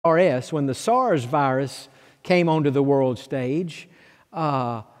SARS, when the SARS virus came onto the world stage,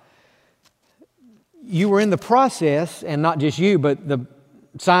 you were in the process, and not just you, but the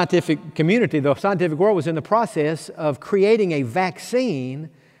scientific community, the scientific world was in the process of creating a vaccine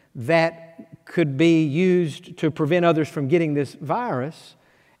that could be used to prevent others from getting this virus.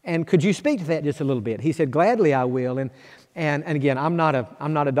 And could you speak to that just a little bit? He said, gladly I will. And again, I'm not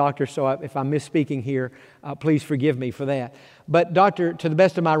a doctor, so if I'm misspeaking here, please forgive me for that. But to the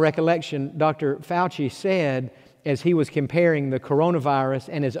best of my recollection, Dr. Fauci said, as he was comparing the coronavirus,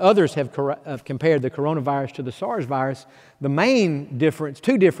 and as others have compared the coronavirus to the SARS virus, the main difference,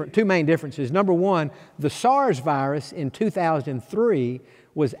 two main differences. Number one, the SARS virus in 2003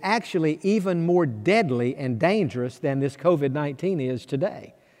 was actually even more deadly and dangerous than this COVID-19 is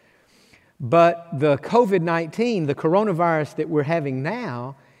today. But the COVID-19, the coronavirus that we're having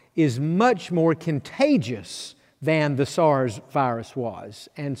now, is much more contagious than the SARS virus was.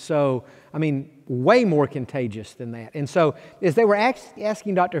 And so, way more contagious than that. And so, as they were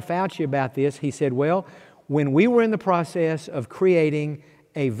asking Dr. Fauci about this, he said, well, when we were in the process of creating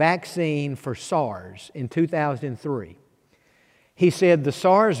a vaccine for SARS in 2003, he said the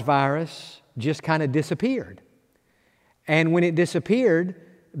SARS virus just kind of disappeared. And when it disappeared,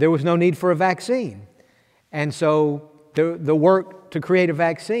 there was no need for a vaccine. And so the work to create a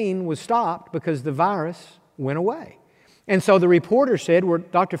vaccine was stopped because the virus went away. And so the reporter said, well,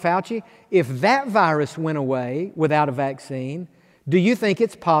 Dr. Fauci, if that virus went away without a vaccine, do you think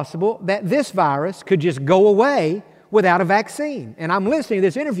it's possible that this virus could just go away without a vaccine? And I'm listening to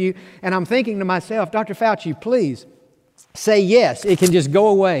this interview and I'm thinking to myself, Dr. Fauci, please say yes, it can just go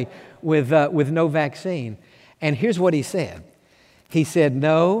away with no vaccine. And here's what he said. He said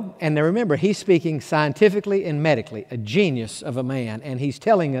no, and now remember, he's speaking scientifically and medically, a genius of a man, and he's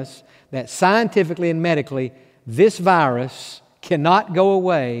telling us that scientifically and medically, this virus cannot go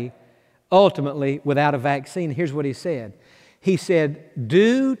away ultimately without a vaccine. Here's what he said. He said,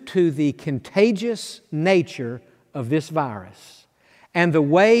 due to the contagious nature of this virus and the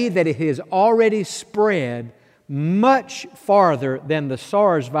way that it has already spread much farther than the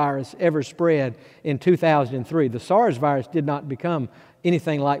SARS virus ever spread in 2003. The SARS virus did not become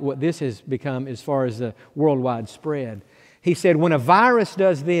anything like what this has become as far as the worldwide spread. He said, when a virus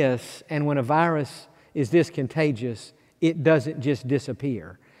does this, and when a virus is this contagious, it doesn't just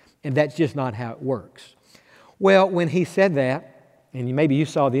disappear. And that's just not how it works. Well, when he said that, and maybe you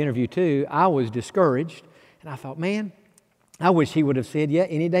saw the interview too, I was discouraged. And I thought, man, I wish he would have said, yeah,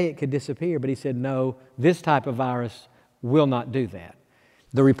 any day it could disappear. But he said, no, this type of virus will not do that.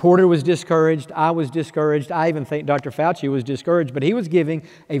 The reporter was discouraged. I was discouraged. I even think Dr. Fauci was discouraged. But he was giving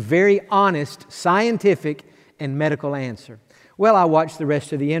a very honest, scientific, and medical answer. Well, I watched the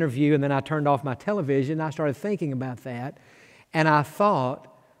rest of the interview, and then I turned off my television, and I started thinking about that. And I thought,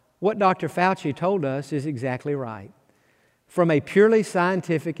 what Dr. Fauci told us is exactly right. From a purely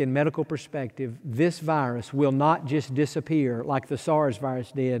scientific and medical perspective, this virus will not just disappear like the SARS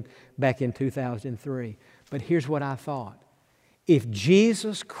virus did back in 2003. But here's what I thought. If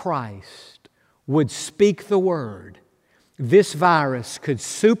Jesus Christ would speak the word, this virus could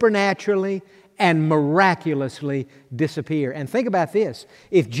supernaturally and miraculously disappear. And think about this.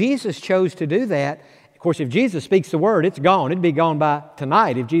 If Jesus chose to do that, of course, if Jesus speaks the word, it's gone. It'd be gone by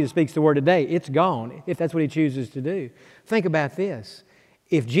tonight. If Jesus speaks the word today, it's gone, if that's what He chooses to do. Think about this.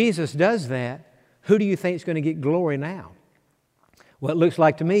 If Jesus does that, who do you think is going to get glory now? Well, it looks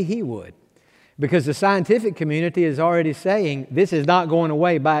like to me He would. Because the scientific community is already saying this is not going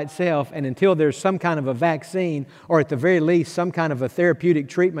away by itself, and until there's some kind of a vaccine, or at the very least some kind of a therapeutic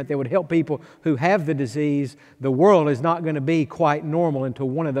treatment that would help people who have the disease, the world is not going to be quite normal until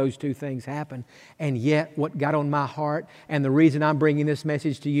one of those two things happen. And yet what got on my heart, and the reason I'm bringing this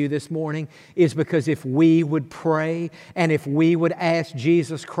message to you this morning, is because if we would pray and if we would ask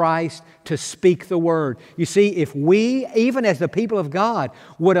Jesus Christ to speak the word. You see, if we, even as the people of God,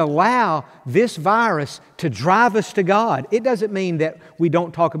 would allow this virus to drive us to God. It doesn't mean that we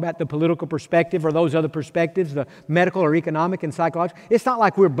don't talk about the political perspective or those other perspectives, the medical or economic and psychological. It's not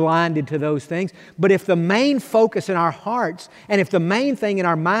like we're blinded to those things. But if the main focus in our hearts and if the main thing in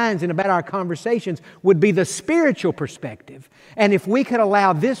our minds and about our conversations would be the spiritual perspective, and if we could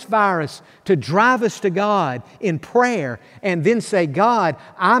allow this virus to drive us to God in prayer and then say, God,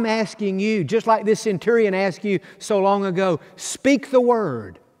 I'm asking you, just like this centurion asked you so long ago, speak the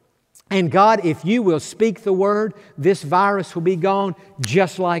word. And God, if you will speak the word, this virus will be gone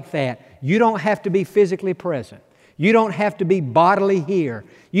just like that. You don't have to be physically present. You don't have to be bodily here.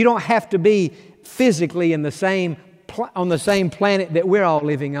 You don't have to be physically on the same planet that we're all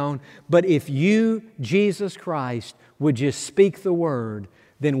living on. But if you, Jesus Christ, would just speak the word,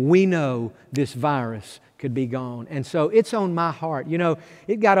 then we know this virus could be gone. And so it's on my heart. You know,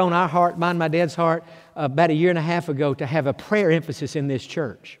 it got on our heart, mine and my dad's heart, about a year and a half ago to have a prayer emphasis in this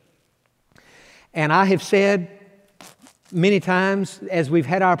church. And I have said many times as we've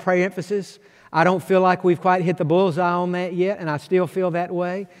had our prayer emphasis, I don't feel like we've quite hit the bullseye on that yet, and I still feel that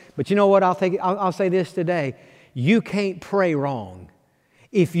way. But you know what? I'll say this today. You can't pray wrong.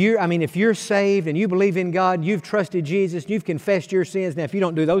 If you're saved and you believe in God, you've trusted Jesus, you've confessed your sins. Now, if you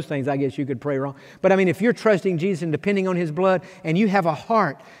don't do those things, I guess you could pray wrong. But if you're trusting Jesus and depending on His blood, and you have a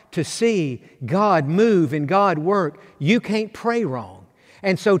heart to see God move and God work, you can't pray wrong.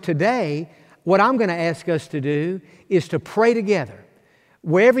 And so today, what I'm going to ask us to do is to pray together.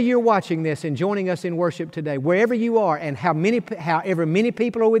 Wherever you're watching this and joining us in worship today, wherever you are and however many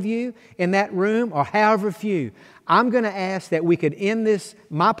people are with you in that room or however few, I'm going to ask that we could end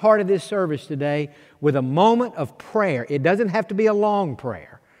my part of this service today with a moment of prayer. It doesn't have to be a long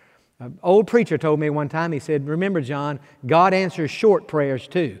prayer. An old preacher told me one time, he said, remember, John, God answers short prayers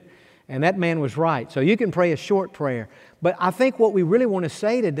too. And that man was right. So you can pray a short prayer. But I think what we really want to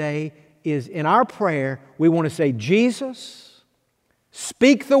say today is in our prayer, we want to say, Jesus,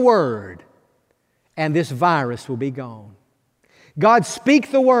 speak the word, and this virus will be gone. God,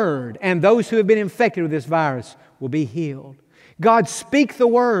 speak the word, and those who have been infected with this virus will be healed. God, speak the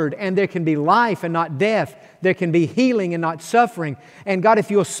word, and there can be life and not death. There can be healing and not suffering. And God,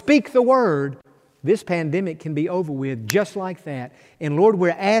 if you'll speak the word, this pandemic can be over with just like that. And Lord, we're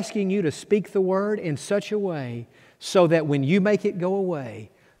asking you to speak the word in such a way so that when you make it go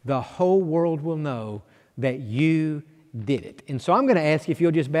away, the whole world will know that you did it. And so I'm going to ask you if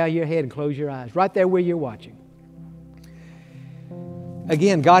you'll just bow your head and close your eyes right there where you're watching.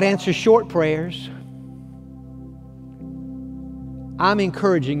 Again, God answers short prayers. I'm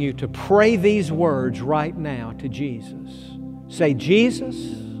encouraging you to pray these words right now to Jesus. Say, Jesus,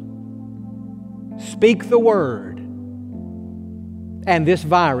 speak the word, and this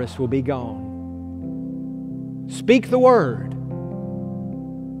virus will be gone. Speak the word,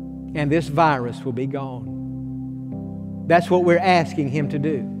 and this virus will be gone. That's what we're asking Him to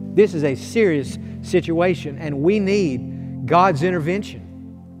do. This is a serious situation, and we need God's intervention.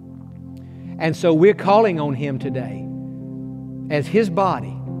 And so we're calling on Him today as His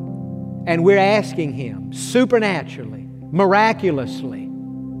body, and we're asking Him supernaturally, miraculously,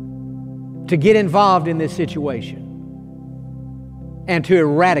 to get involved in this situation and to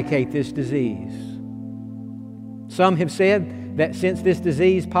eradicate this disease. Some have said that since this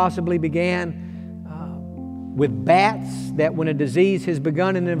disease possibly began with bats, that when a disease has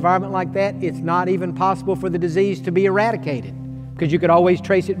begun in an environment like that, it's not even possible for the disease to be eradicated because you could always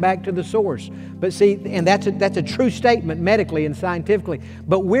trace it back to the source. But see, and that's a true statement medically and scientifically.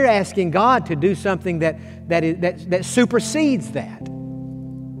 But we're asking God to do something that supersedes that,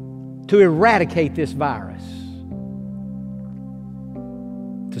 to eradicate this virus,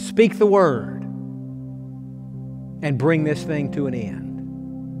 to speak the word and bring this thing to an end.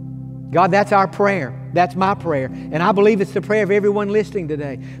 God, that's our prayer. That's my prayer. And I believe it's the prayer of everyone listening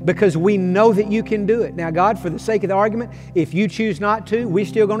today because we know that you can do it. Now, God, for the sake of the argument, if you choose not to, we're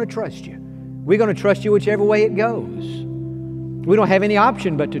still going to trust you. We're going to trust you whichever way it goes. We don't have any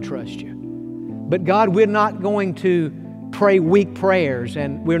option but to trust you. But God, we're not going to pray weak prayers,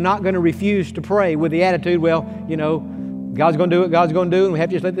 and we're not going to refuse to pray with the attitude, well, you know, God's going to do it, God's going to do it, and we have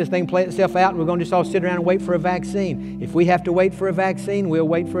to just let this thing play itself out, and we're going to just all sit around and wait for a vaccine. If we have to wait for a vaccine, we'll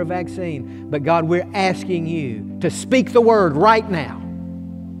wait for a vaccine. But God, we're asking you to speak the word right now.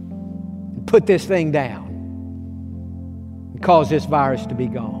 Put this thing down and cause this virus to be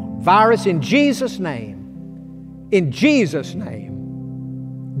gone. Virus, in Jesus' name,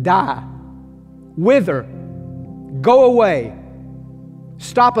 die, wither, go away,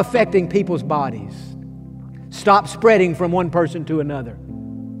 stop affecting people's bodies. Stop spreading from one person to another.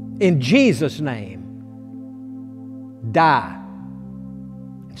 In Jesus' name, die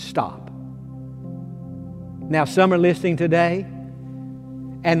and stop. Now, some are listening today,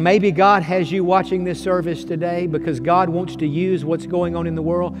 and maybe God has you watching this service today because God wants to use what's going on in the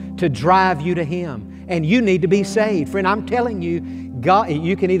world to drive you to Him. And you need to be saved. Friend, I'm telling you, God,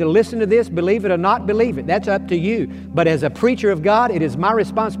 you can either listen to this, believe it, or not believe it. That's up to you. But as a preacher of God, it is my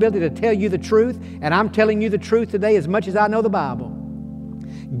responsibility to tell you the truth, and I'm telling you the truth today as much as I know the Bible.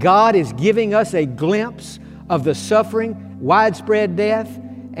 God is giving us a glimpse of the suffering, widespread death,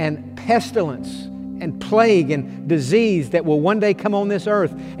 and pestilence, and plague, and disease that will one day come on this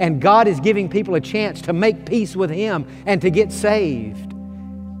earth. And God is giving people a chance to make peace with Him and to get saved.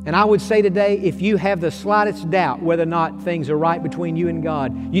 And I would say today, if you have the slightest doubt whether or not things are right between you and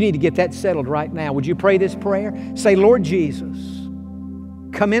God, you need to get that settled right now. Would you pray this prayer? Say, Lord Jesus,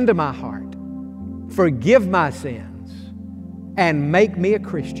 come into my heart, forgive my sins, and make me a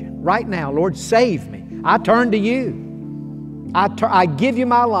Christian. Right now, Lord, save me. I turn to you. I give you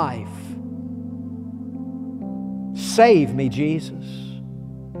my life. Save me, Jesus.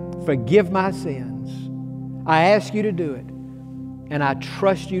 Forgive my sins. I ask you to do it, and I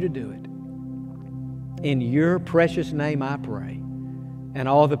trust you to do it. In your precious name I pray. And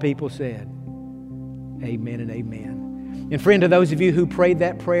all the people said, amen and amen. And friend, to those of you who prayed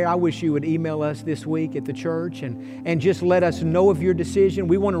that prayer, I wish you would email us this week at the church and just let us know of your decision.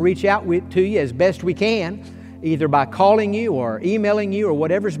 We want to reach out to you as best we can, either by calling you or emailing you or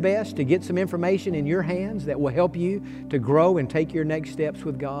whatever's best to get some information in your hands that will help you to grow and take your next steps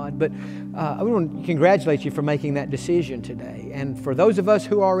with God. But I want to congratulate you for making that decision today. And for those of us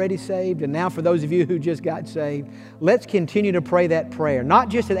who are already saved, and now for those of you who just got saved, let's continue to pray that prayer, not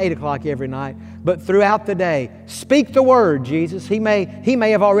just at 8 o'clock every night, but throughout the day. Speak the word, Jesus. He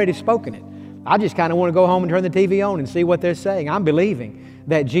may have already spoken it. I just kind of want to go home and turn the TV on and see what they're saying. I'm believing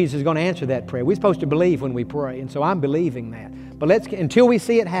that Jesus is going to answer that prayer. We're supposed to believe when we pray, and so I'm believing that. But until we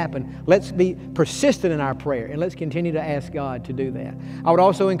see it happen, let's be persistent in our prayer, and let's continue to ask God to do that. I would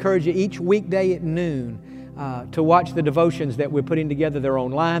also encourage you each weekday at noon to watch the devotions that we're putting together. They're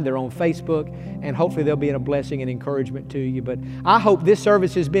online, they're on Facebook, and hopefully they'll be a blessing and encouragement to you. But I hope this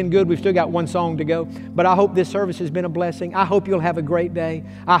service has been good. We've still got one song to go, but I hope this service has been a blessing. I hope you'll have a great day.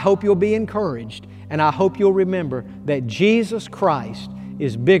 I hope you'll be encouraged, and I hope you'll remember that Jesus Christ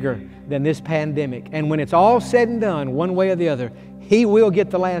is bigger than this pandemic. And when it's all said and done, one way or the other, He will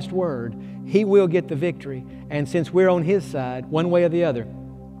get the last word. He will get the victory. And since we're on His side, one way or the other,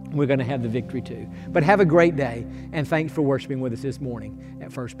 we're going to have the victory too. But have a great day, and thanks for worshiping with us this morning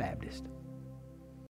at First Baptist.